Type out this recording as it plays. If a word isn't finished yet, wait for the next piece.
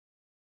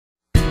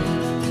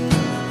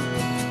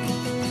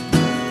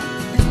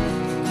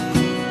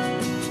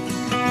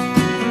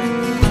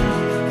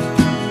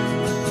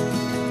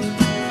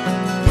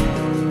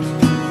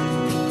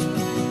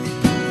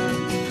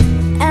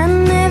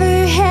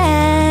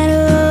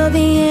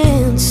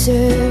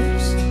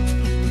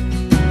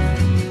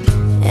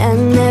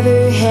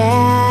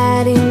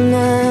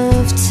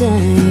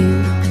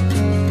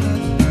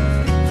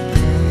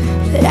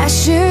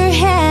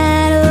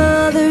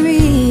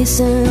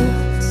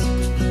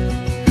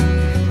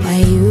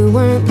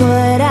weren't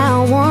what I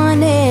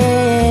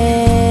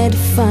wanted to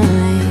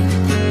find.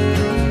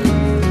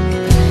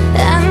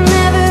 I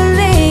never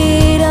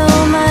laid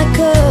all my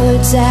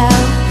cards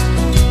out.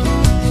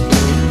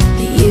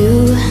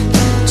 You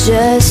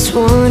just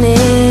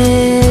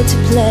wanted to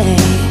play.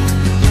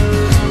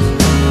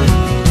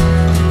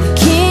 The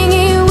king,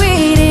 he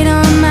waited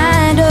on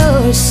my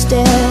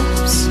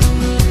doorsteps,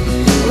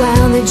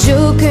 while the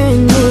joker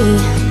and me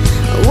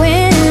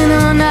went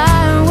on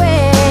our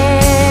way.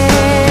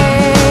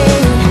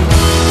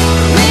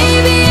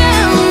 Maybe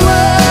I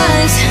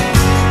was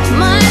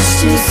much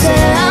too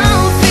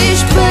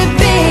selfish, but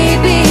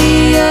baby,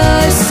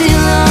 you're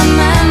still on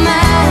my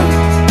mind.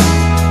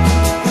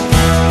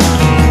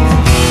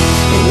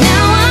 And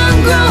now I'm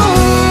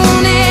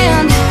grown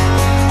and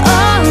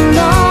all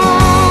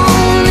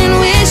alone, and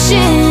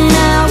wishing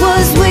I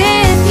was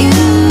with you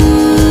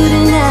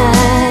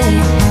tonight.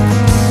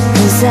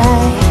 'Cause I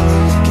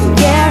can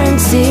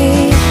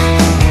guarantee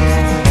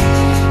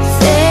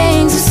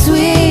things are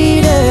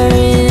sweeter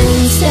in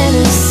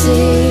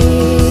Tennessee.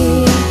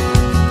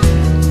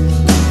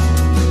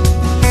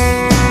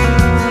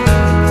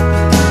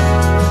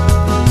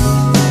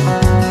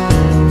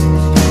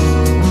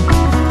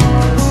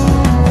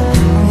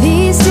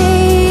 These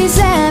days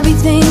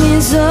everything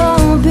is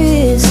all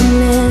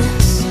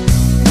business,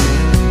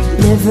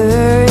 never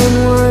in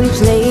one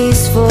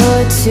place for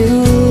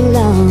two.